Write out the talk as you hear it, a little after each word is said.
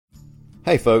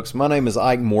Hey folks, my name is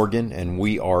Ike Morgan and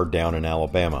we are down in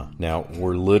Alabama. Now,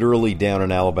 we're literally down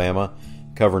in Alabama,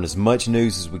 covering as much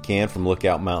news as we can from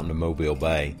Lookout Mountain to Mobile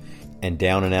Bay. And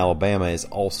Down in Alabama is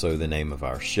also the name of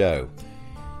our show.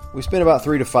 We spend about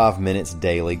 3 to 5 minutes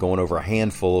daily going over a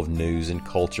handful of news and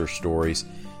culture stories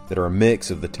that are a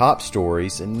mix of the top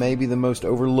stories and maybe the most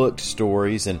overlooked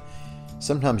stories and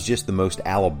sometimes just the most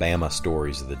Alabama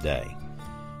stories of the day.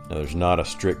 Now, there's not a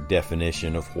strict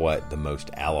definition of what the most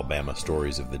Alabama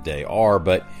stories of the day are,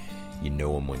 but you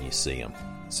know them when you see them.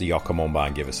 So y'all come on by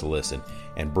and give us a listen.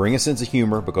 And bring a sense of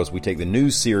humor because we take the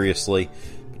news seriously,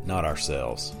 but not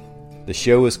ourselves. The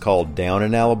show is called Down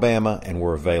in Alabama, and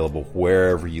we're available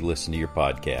wherever you listen to your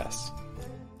podcasts.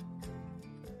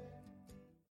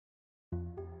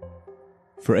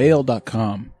 For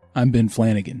AL.com, I'm Ben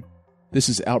Flanagan. This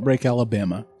is Outbreak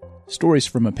Alabama, stories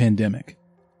from a pandemic.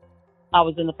 I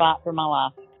was in the fight for my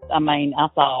life. I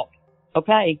thought,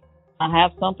 okay, I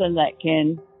have something that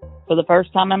can, for the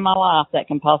first time in my life, that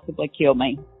can possibly kill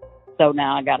me. So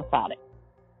now I got to fight it.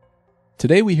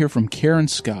 Today we hear from Karen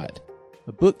Scott,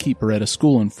 a bookkeeper at a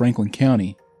school in Franklin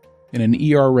County and an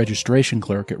ER registration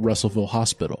clerk at Russellville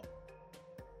Hospital.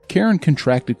 Karen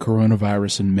contracted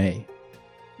coronavirus in May.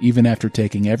 Even after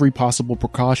taking every possible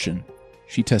precaution,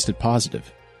 she tested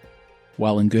positive.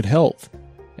 While in good health,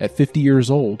 at 50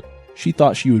 years old, she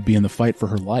thought she would be in the fight for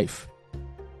her life.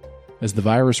 As the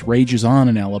virus rages on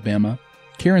in Alabama,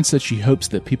 Karen said she hopes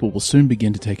that people will soon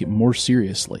begin to take it more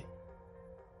seriously.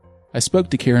 I spoke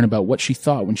to Karen about what she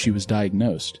thought when she was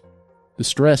diagnosed, the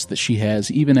stress that she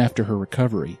has even after her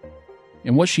recovery,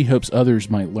 and what she hopes others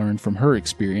might learn from her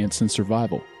experience and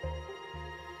survival.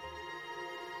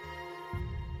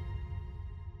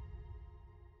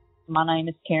 My name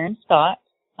is Karen Scott.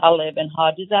 I live in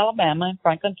Hodges, Alabama, in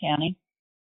Franklin County.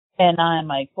 And I am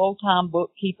a full-time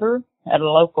bookkeeper at a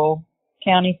local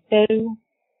county school.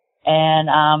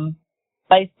 And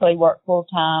basically work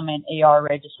full-time in ER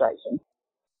registration.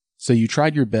 So you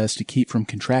tried your best to keep from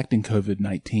contracting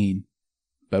COVID-19,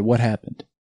 but what happened?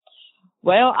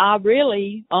 Well, I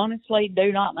really, honestly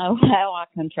do not know how I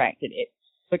contracted it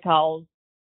because,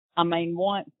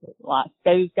 once,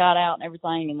 schools got out and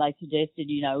everything and they suggested,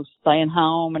 staying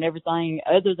home and everything,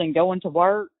 other than going to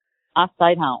work, I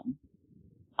stayed home.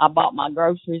 I bought my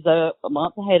groceries up a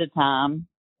month ahead of time,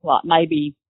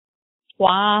 maybe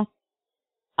twice.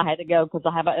 I had to go because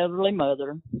I have an elderly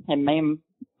mother, and me and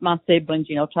my siblings,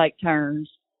 take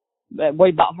turns. But we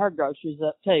bought her groceries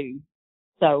up too.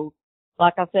 So,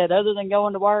 like I said, other than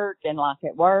going to work and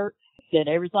at work, did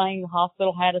everything the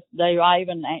hospital had us to do. I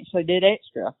even actually did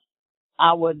extra.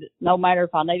 I would, no matter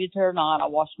if I needed to or not, I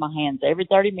washed my hands every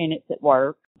 30 minutes at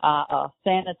work. I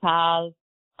sanitized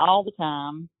all the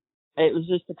time. It was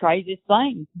just the craziest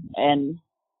thing. And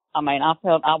I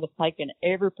felt I was taking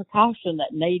every precaution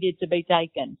that needed to be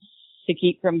taken to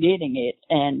keep from getting it.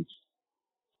 And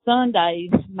Sunday,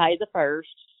 May the 1st,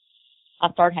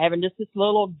 I started having just this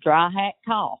little dry hack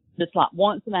cough. Just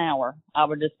once an hour, I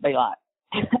would just be like,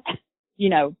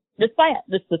 just that.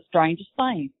 Just the strangest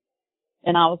thing.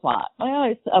 And I was like,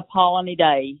 well, it's a polleny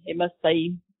day. It must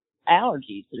be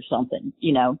allergies or something,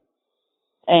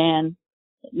 And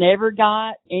it never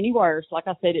got any worse. Like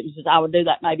I said, it was just, I would do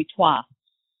that maybe twice,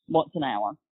 once an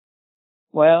hour.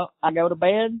 Well, I go to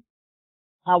bed.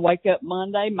 I wake up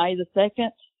Monday, May the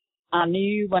 2nd. I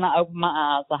knew when I opened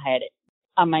my eyes, I had it.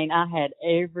 I had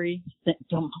every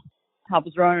symptom. I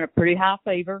was running a pretty high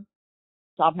fever.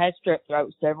 So I've had strep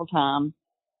throat several times.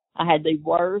 I had the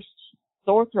worst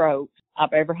sore throat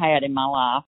I've ever had in my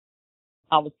life.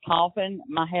 I was coughing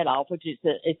my head off, which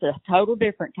it's a total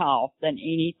different cough than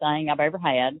anything I've ever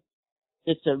had.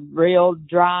 Just a real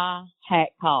dry hack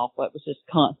cough that was just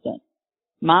constant.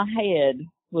 My head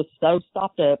was so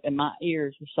stopped up and my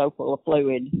ears were so full of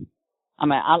fluid. I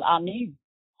knew.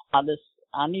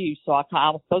 I knew. So I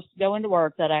was supposed to go into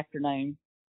work that afternoon.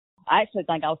 I actually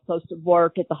think I was supposed to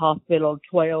work at the hospital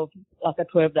 12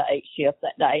 to 8 shift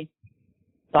that day.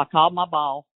 So I called my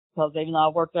boss. Because even though I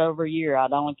worked over a year,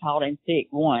 I'd only called in sick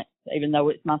once, even though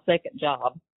it's my second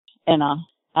job. And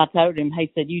I told him, he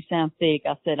said, you sound sick.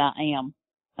 I said, I am.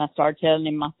 I started telling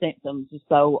him my symptoms.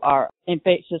 So our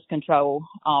infectious control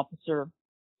officer,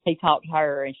 he talked to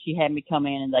her and she had me come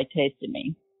in and they tested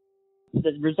me.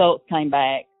 The results came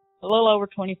back a little over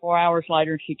 24 hours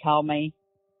later. She called me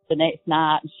the next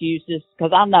night and she was just,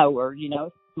 because I know her, it's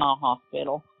a small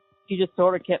hospital. She just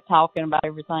sort of kept talking about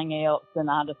everything else. And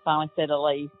I just finally said,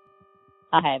 Elise,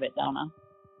 I have it, don't I?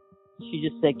 She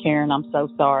just said, Karen, I'm so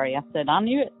sorry. I said, I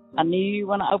knew it. I knew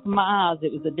when I opened my eyes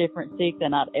it was a different sick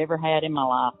than I'd ever had in my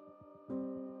life.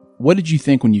 What did you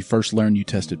think when you first learned you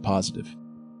tested positive?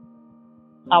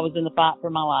 I was in the fight for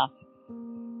my life.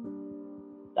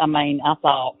 I mean, I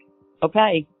thought,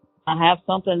 okay, I have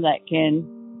something that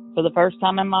can, for the first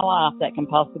time in my life, that can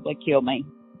possibly kill me.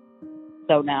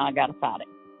 So now I got to fight it.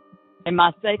 And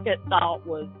my second thought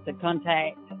was to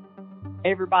contact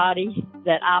everybody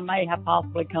that I may have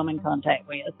possibly come in contact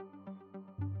with.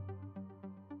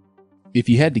 If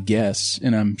you had to guess,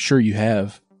 and I'm sure you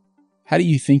have, how do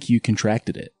you think you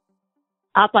contracted it?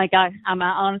 I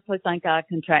honestly think I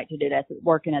contracted it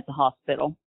working at the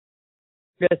hospital.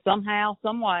 Because somehow,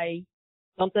 some way,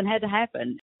 something had to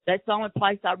happen. That's the only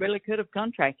place I really could have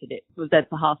contracted it, was at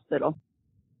the hospital.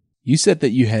 You said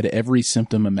that you had every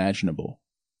symptom imaginable.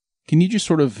 Can you just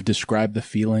sort of describe the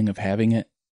feeling of having it?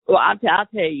 Well, I'll tell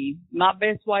you, my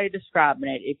best way of describing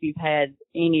it, if you've had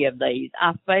any of these,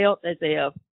 I felt as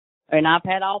if, and I've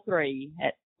had all three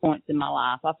at points in my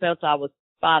life, I felt I was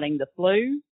fighting the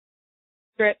flu,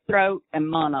 strep throat, and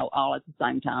mono all at the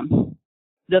same time.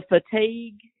 The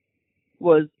fatigue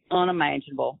was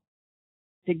unimaginable.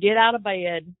 To get out of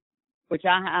bed, which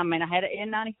I had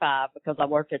an N95 because I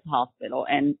worked at the hospital,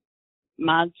 and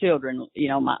my children,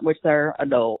 which they're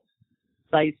adults,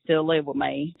 they still live with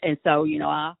me. And so,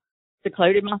 I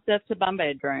secluded myself to my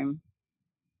bedroom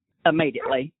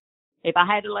immediately. If I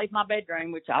had to leave my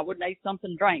bedroom, which I would need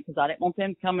something to drink because I didn't want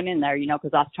them coming in there,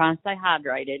 because I was trying to stay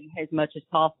hydrated as much as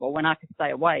possible when I could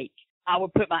stay awake, I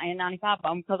would put my N95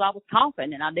 on because I was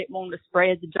coughing and I didn't want to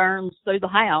spread the germs through the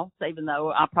house, even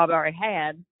though I probably already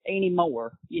had any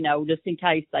more, just in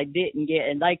case they didn't get,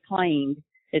 and they cleaned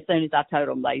as soon as I told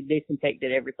them. They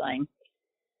disinfected everything.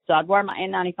 So I'd wear my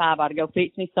N95. I'd go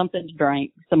fix me something to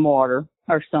drink, some water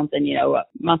or something.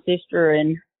 My sister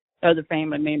and other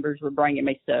family members were bringing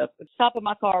me stuff. At the top of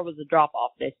my car was a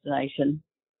drop-off destination.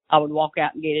 I would walk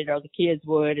out and get it, or the kids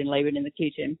would, and leave it in the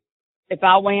kitchen. If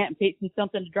I went and fixed me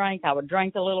something to drink, I would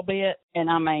drink a little bit. And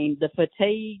the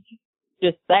fatigue,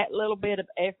 just that little bit of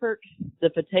effort, the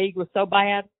fatigue was so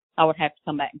bad, I would have to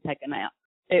come back and take a nap.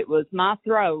 It was my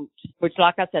throat, which,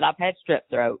 like I said, I've had strep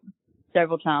throat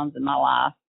several times in my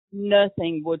life.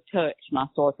 Nothing would touch my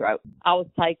sore throat. I was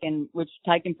taking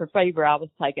for fever, I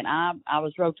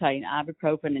was rotating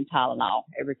ibuprofen and Tylenol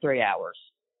every 3 hours.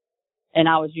 And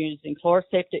I was using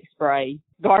chloroseptic spray,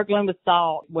 gargling with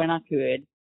salt when I could.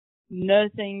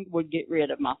 Nothing would get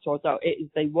rid of my sore throat. It is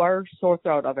the worst sore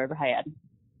throat I've ever had.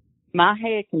 My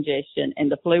head congestion and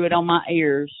the fluid on my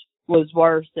ears was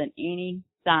worse than any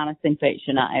sinus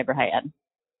infection I ever had.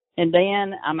 And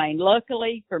then,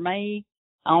 luckily for me,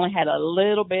 I only had a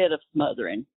little bit of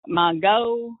smothering.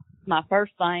 My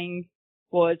first thing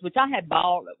was, which I had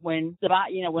bought when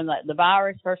the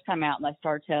virus first came out and they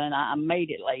started telling, I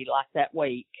immediately, like that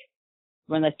week,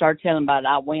 when they started telling about it,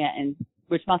 I went and,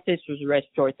 which my sister's a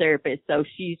respiratory therapist, so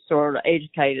she sort of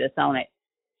educated us on it.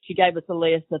 She gave us a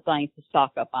list of things to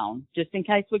stock up on, just in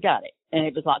case we got it. And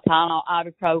it was like Tylenol,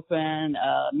 ibuprofen,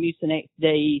 Mucinex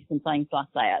D, some things like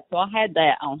that. So I had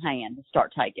that on hand to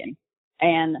start taking.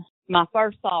 And my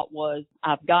first thought was,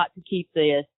 I've got to keep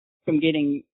this from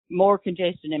getting more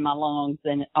congestion in my lungs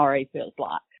than it already feels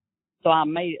like. So I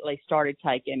immediately started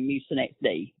taking Mucinex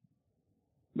D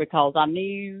because I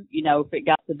knew, if it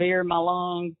got severe in my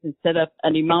lungs and set up a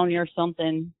pneumonia or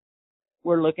something,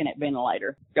 we're looking at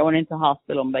ventilator, going into the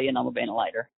hospital and being on a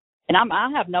ventilator. And I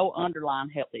have no underlying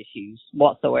health issues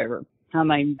whatsoever.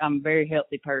 I'm a very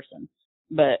healthy person,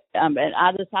 but I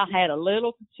had a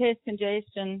little chest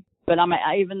congestion. But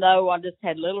even though I just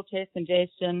had little chest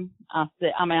congestion, I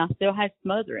still had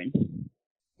smothering.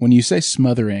 When you say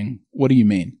smothering, what do you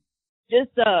mean?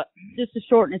 Just a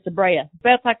shortness of breath.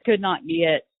 Felt I could not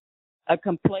get a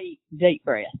complete deep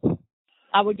breath.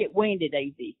 I would get winded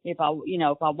easy if I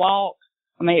walked.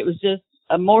 It was just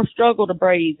a more struggle to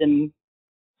breathe than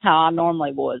how I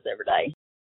normally was every day.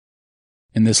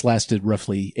 And this lasted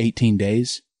roughly 18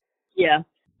 days? Yeah.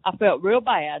 I felt real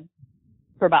bad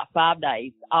for about 5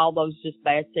 days, all those just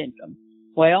bad symptoms.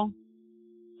 Well,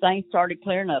 things started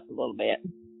clearing up a little bit.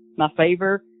 My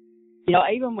fever,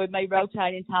 even with me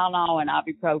rotating Tylenol and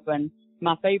ibuprofen,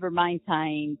 my fever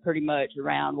maintained pretty much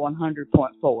around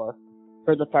 100.4 for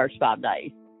the first 5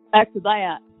 days. After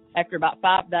that, after about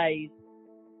 5 days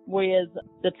with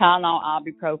the Tylenol,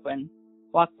 ibuprofen,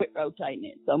 I quit rotating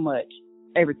it so much.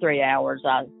 Every 3 hours,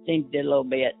 I seemed to do a little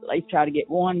bit. At least try to get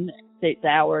 6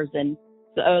 hours and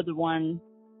the other one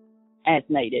as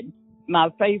needed. My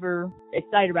fever, it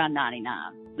stayed around 99.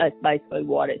 That's basically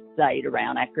what it stayed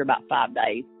around after about 5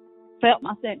 days. Felt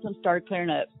my symptoms started clearing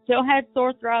up. Still had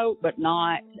sore throat, but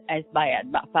not as bad.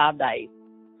 About 5 days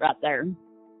right there.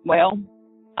 Well,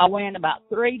 I went about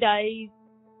 3 days.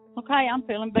 Okay, I'm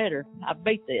feeling better. I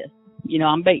beat this.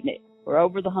 I'm beating it. We're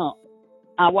over the hump.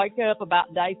 I wake up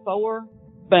about day 4,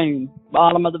 boom,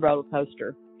 bottom of the roller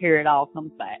coaster. Here it all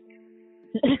comes back.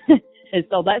 And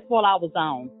so that's what I was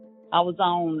on. I was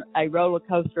on a roller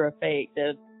coaster effect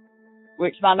of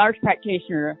which my nurse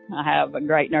practitioner, I have a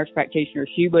great nurse practitioner.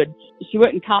 She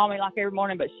wouldn't call me like every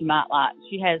morning, but she might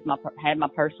she had my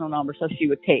personal number, so she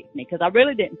would text me because I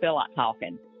really didn't feel like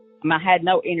talking. I mean, I had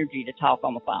no energy to talk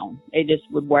on the phone. It just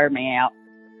would wear me out.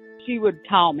 She would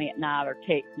call me at night or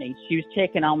text me. She was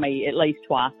checking on me at least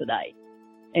twice a day.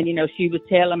 And, she was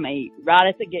telling me right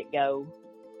at the get-go,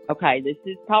 okay, this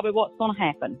is probably what's going to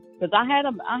happen. Because I had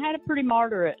a pretty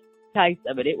moderate case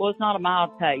of it. It was not a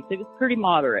mild case. It was pretty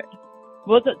moderate. It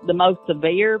wasn't the most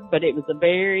severe, but it was a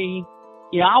very,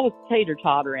 I was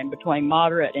teeter-tottering between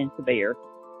moderate and severe.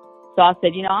 So I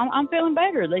said, I'm feeling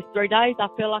better. These 3 days, I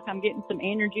feel like I'm getting some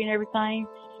energy and everything.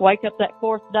 Wake up that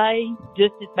 4th day,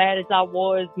 just as bad as I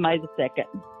was May the 2nd.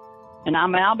 And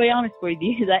I'll be honest with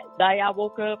you, that day I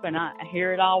woke up and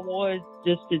here it all was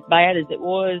just as bad as it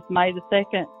was May the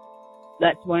 2nd.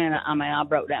 That's when, I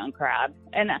broke down and cried.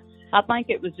 And I think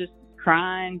it was just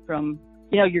crying from,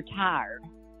 you're tired.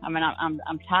 I'm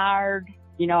tired.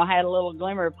 I had a little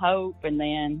glimmer of hope, and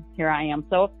then here I am.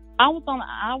 So I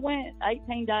went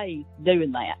 18 days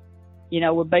doing that.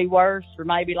 Would be worse for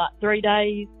maybe like 3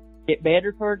 days, get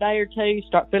better for a day or 2,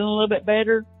 start feeling a little bit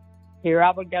better. Here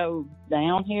I would go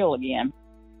downhill again.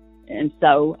 And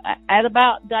so at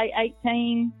about day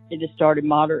 18, it just started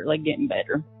moderately getting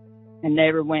better and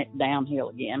never went downhill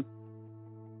again.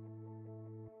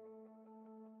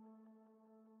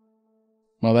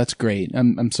 Well, that's great.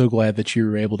 I'm so glad that you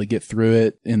were able to get through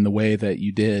it in the way that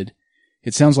you did.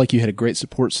 It sounds like you had a great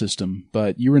support system,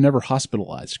 but you were never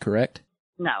hospitalized, correct?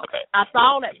 No. Okay. I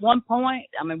thought at one point,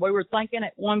 we were thinking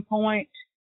at one point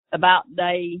about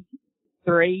day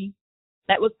 3.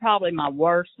 That was probably my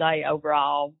worst day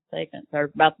overall, second, or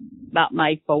about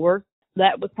May 4th.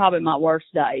 That was probably my worst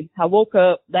day. I woke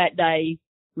up that day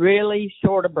really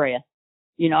short of breath.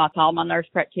 I called my nurse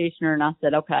practitioner and I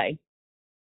said, okay,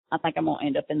 I think I'm going to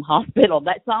end up in the hospital.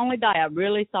 That's the only day I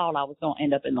really thought I was going to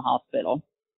end up in the hospital.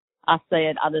 I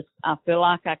said, I feel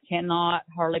like I cannot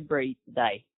hardly breathe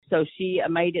today. So she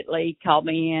immediately called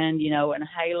me in, an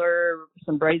inhaler,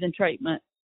 some breathing treatment.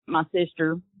 My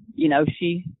sister,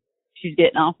 she's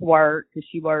getting off work because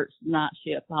she works night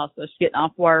shift at the hospital. She's getting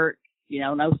off work,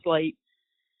 no sleep.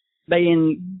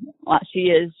 Being like she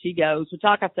is, she goes, which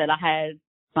like I said,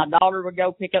 my daughter would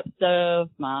go pick up stuff,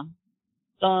 my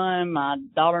son, my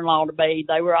daughter-in-law to be,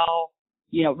 they were all,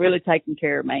 really taking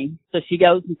care of me. So she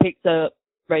goes and picks up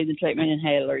breathing treatment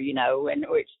inhaler, and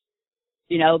which,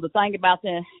 the thing about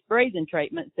the breathing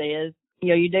treatment is,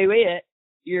 you do it,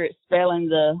 you're expelling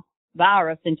the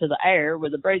virus into the air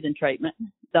with the breathing treatment.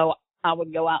 So I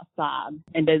would go outside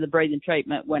and do the breathing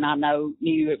treatment when I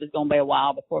knew it was going to be a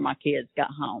while before my kids got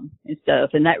home and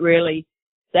stuff. And that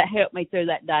helped me through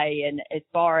that day. And as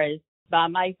far as by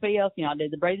May 5th, I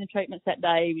did the breathing treatments that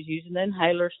day, was using the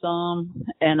inhaler some,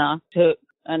 and I took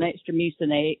an extra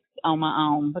Mucinex on my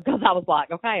own because I was like,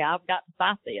 okay, I've got to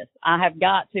fight this. I have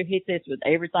got to hit this with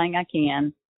everything I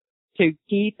can to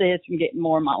keep this from getting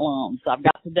more in my lungs. So I've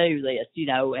got to do this,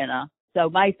 and so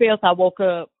May 5th, I woke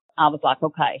up, I was like,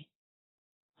 okay,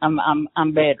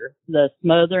 I'm better. The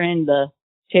smothering, the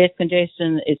chest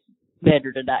congestion is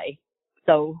better today.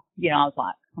 So, I was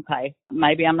like, okay,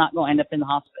 maybe I'm not going to end up in the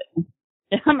hospital.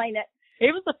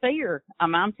 It was a fear.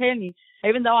 I'm telling you,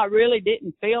 even though I really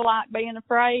didn't feel like being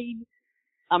afraid,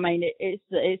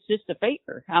 it's just a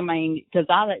fear. Because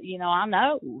I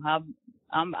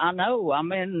know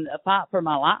I'm in a fight for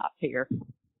my life here.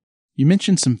 You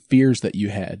mentioned some fears that you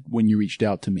had when you reached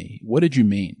out to me. What did you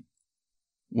mean?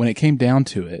 When it came down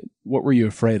to it, what were you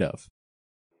afraid of?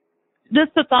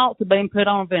 Just the thoughts of being put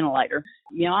on a ventilator.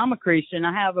 I'm a Christian.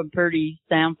 I have a pretty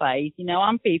sound faith.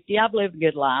 I'm 50. I've lived a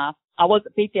good life. I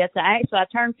wasn't 50 at the actually I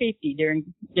turned 50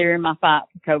 during my fight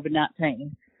for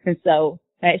COVID-19. And so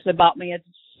I actually bought me a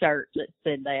shirt that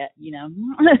said that,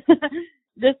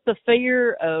 Just the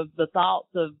fear of the thoughts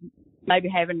of maybe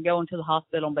having to go into the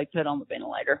hospital and be put on the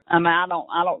ventilator. I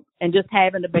don't, and just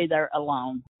having to be there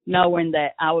alone, knowing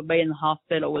that I would be in the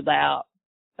hospital without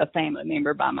a family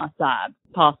member by my side,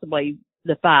 possibly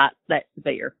the fight that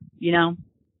severe, And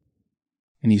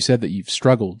you said that you've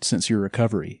struggled since your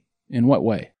recovery. In what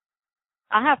way?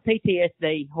 I have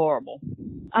PTSD, horrible.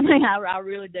 I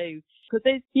really do. Because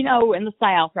it's, in the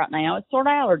South right now, it's sort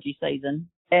of allergy season.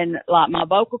 And like my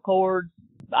vocal cords,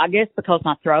 I guess because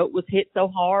my throat was hit so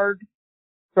hard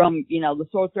from, the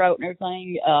sore throat and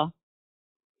everything,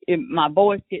 my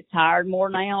voice gets tired more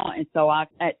now. And so at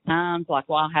times, I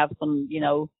have some,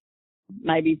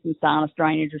 maybe some sinus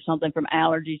drainage or something from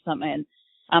allergies, something.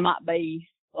 I might be,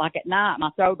 like at night, my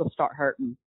throat will start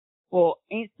hurting. Well,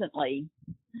 instantly,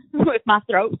 if my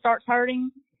throat starts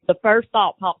hurting, the first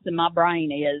thought pops in my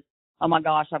brain is, oh my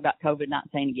gosh, I've got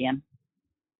COVID-19 again.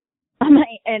 I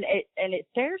mean, and it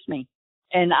scares me.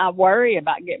 And I worry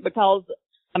about it because,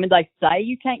 I mean, they say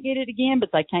you can't get it again, but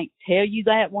they can't tell you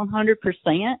that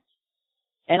 100%.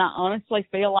 And I honestly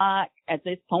feel like at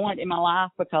this point in my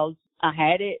life, because I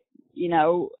had it, you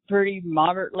know, pretty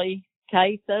moderately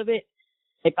case of it,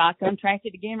 if I contract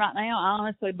it again right now, I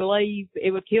honestly believe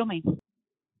it would kill me.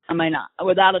 I mean,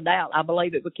 without a doubt, I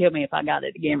believe it would kill me if I got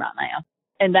it again right now.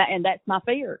 And that's my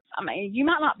fear. I mean, you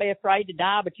might not be afraid to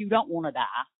die, but you don't want to die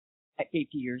at 50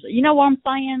 years. You know what I'm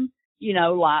saying? You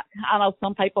know, like, I know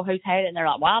some people who's had it and they're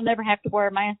like, well, I'll never have to wear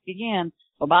a mask again.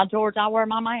 Well, by George, I wear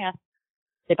my mask.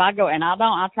 If I go, and I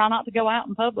try not to go out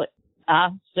in public. I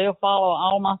still follow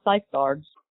all my safeguards.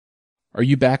 Are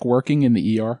you back working in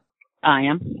the ER? I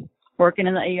am working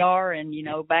in the ER and, you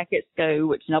know, back at school,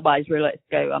 which nobody's really at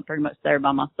school. I'm pretty much there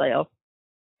by myself.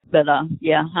 But,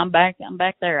 yeah, I'm back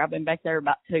there. I've been back there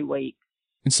about 2 weeks.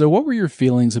 And so what were your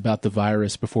feelings about the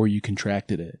virus before you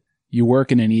contracted it? You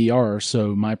work in an ER,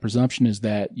 so my presumption is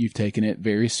that you've taken it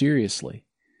very seriously.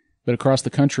 But across the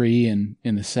country and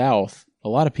in the South, a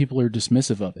lot of people are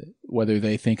dismissive of it, whether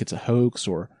they think it's a hoax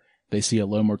or they see a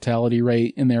low mortality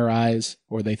rate in their eyes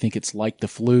or they think it's like the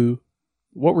flu.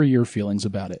 What were your feelings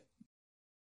about it?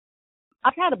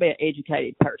 I try to be an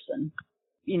educated person.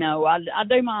 You know, I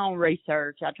do my own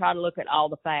research. I try to look at all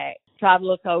the facts, try to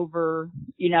look over,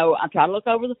 you know, I try to look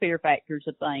over the fear factors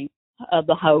of things, of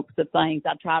the hoax of things.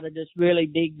 I try to just really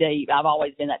dig deep. I've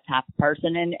always been that type of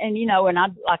person. And you know, and I,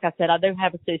 like I said, I do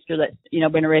have a sister that's, you know,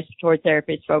 been a respiratory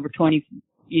therapist for over 20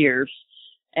 years.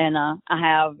 And, I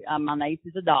have, my niece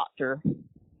is a doctor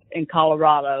in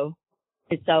Colorado.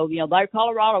 And so, you know,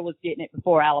 Colorado was getting it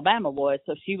before Alabama was.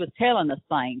 So she was telling us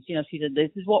things, you know, she said,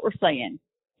 this is what we're seeing.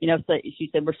 You know, so she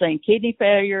said, we're seeing kidney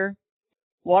failure.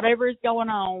 Whatever is going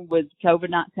on with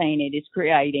COVID-19, it is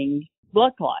creating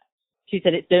blood clots. She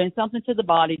said it's doing something to the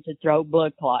body to throw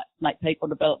blood clots, make people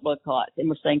develop blood clots, and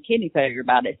we're seeing kidney failure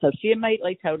about it. So she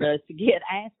immediately told us to get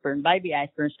aspirin, baby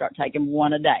aspirin, start taking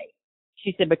one a day.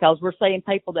 She said because we're seeing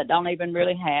people that don't even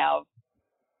really have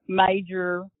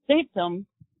major symptoms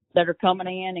that are coming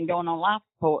in and going on life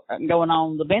support, going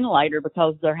on the ventilator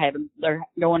because they're having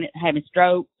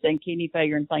strokes and kidney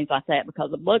failure and things like that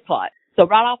because of blood clots. So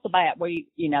right off the bat, we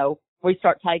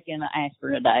start taking an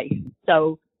aspirin a day.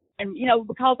 So, and, you know,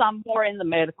 because I'm more in the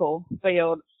medical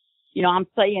field, you know, I'm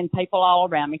seeing people all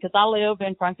around me because I live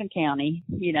in Franklin County,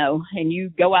 you know, and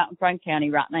you go out in Franklin County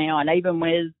right now, and even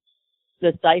with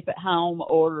the safe at home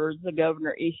orders the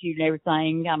governor issued and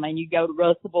everything, I mean, you go to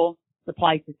Russellville, the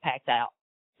place is packed out.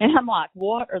 And I'm like,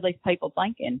 what are these people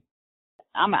thinking?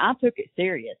 I mean, I took it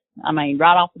serious. I mean,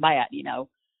 right off the bat, you know,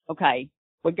 okay,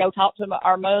 we go talk to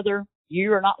our mother.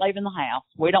 You are not leaving the house.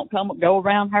 We don't go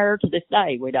around her to this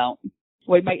day. We don't.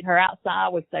 We meet her outside.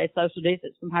 We stay social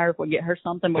distance from her. If we get her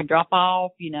something, we drop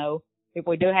off. You know, if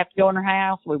we do have to go in her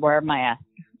house, we wear a mask.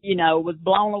 You know, was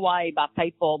blown away by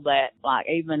people that, like,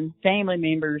 even family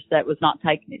members that was not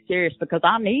taking it serious because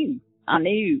I knew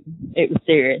it was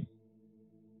serious.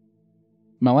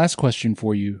 My last question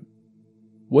for you,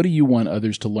 what do you want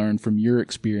others to learn from your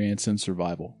experience in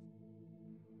survival?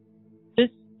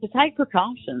 Just to take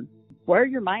precautions. Wear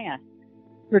your mask.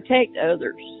 Protect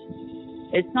others.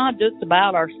 It's not just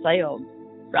about ourselves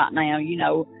right now. You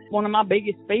know, one of my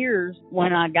biggest fears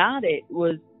when I got it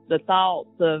was the thoughts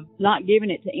of not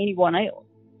giving it to anyone else.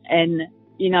 And,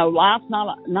 you know, life's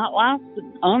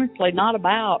honestly not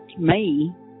about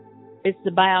me. It's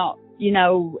about, you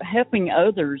know, helping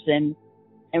others and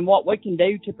what we can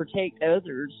do to protect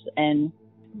others. And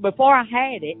before I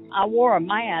had it, I wore a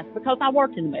mask because I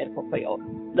worked in the medical field.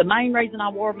 The main reason I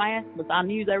wore a mask was I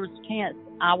knew there was a chance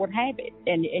I would have it.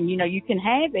 And you know, you can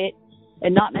have it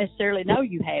and not necessarily know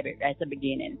you have it at the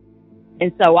beginning.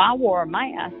 And so I wore a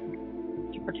mask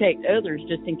to protect others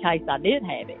just in case I did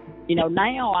have it. You know,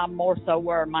 now I more so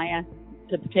wear a mask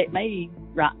to protect me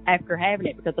right after having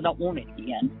it because I don't want it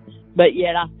again. But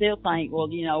yet I still think, well,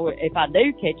 you know, if I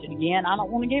do catch it again, I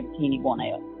don't want to give it to anyone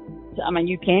else. So, I mean,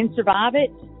 you can survive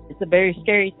it. It's a very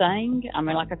scary thing. I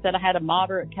mean, like I said, I had a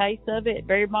moderate case of it,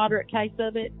 very moderate case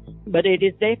of it. But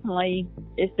it's definitely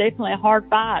a hard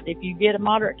fight. If you get a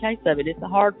moderate case of it, it's a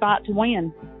hard fight to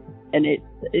win. And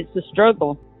it's a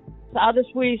struggle. So I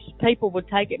just wish people would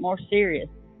take it more serious.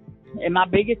 And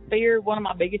one of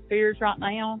my biggest fears right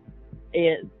now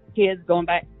is kids going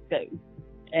back to school.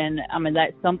 And, I mean,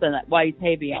 that's something that weighs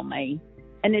heavy on me.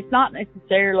 And it's not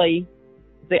necessarily,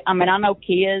 I know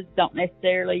kids don't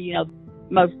necessarily, you know,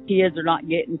 most kids are not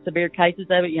getting severe cases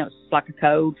of it. You know, it's just like a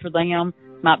code for them.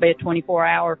 Might be a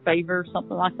 24-hour fever,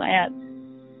 something like that.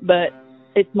 But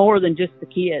it's more than just the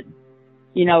kids.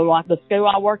 You know, like the school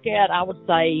I work at, I would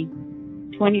say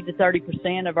 20 to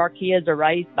 30% of our kids are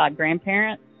raised by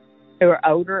grandparents who are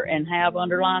older and have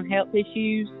underlying health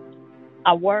issues.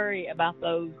 I worry about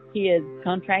those kids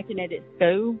contracting it at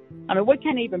school. I mean, we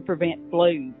can't even prevent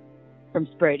flu from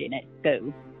spreading at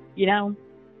school. You know,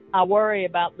 I worry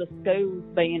about the schools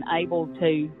being able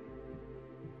to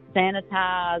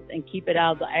sanitize and keep it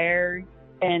out of the air,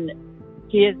 and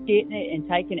kids getting it and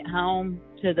taking it home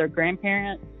to their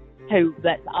grandparents, who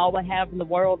that's all they have in the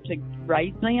world to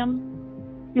raise them.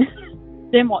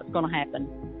 Then what's going to happen?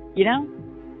 You know?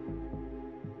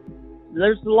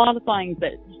 There's a lot of things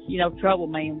that, you know, trouble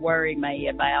me and worry me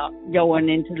about going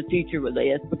into the future with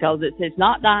this, because it's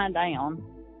not dying down.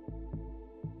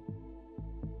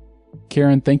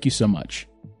 Karen, thank you so much.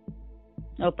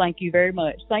 Oh, thank you very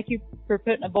much. Thank you for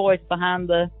putting a voice behind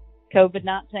the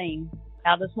COVID-19.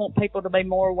 I just want people to be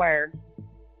more aware.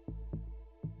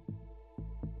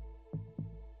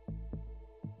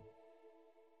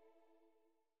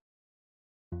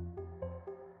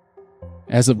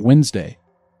 As of Wednesday,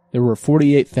 there were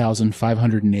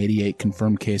 48,588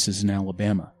 confirmed cases in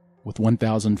Alabama, with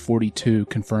 1,042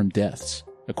 confirmed deaths,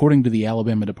 according to the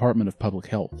Alabama Department of Public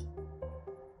Health.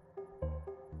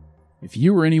 If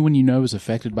you or anyone you know is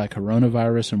affected by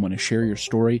coronavirus and want to share your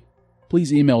story,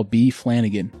 please email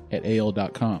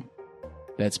bflanagan@al.com.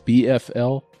 That's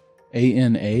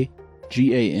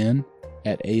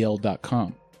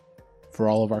BFLANAGAN@al.com. For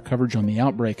all of our coverage on the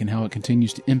outbreak and how it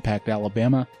continues to impact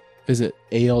Alabama, visit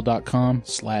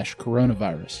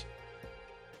al.com/coronavirus.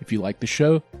 If you like the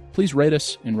show, please rate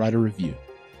us and write a review.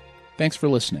 Thanks for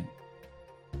listening.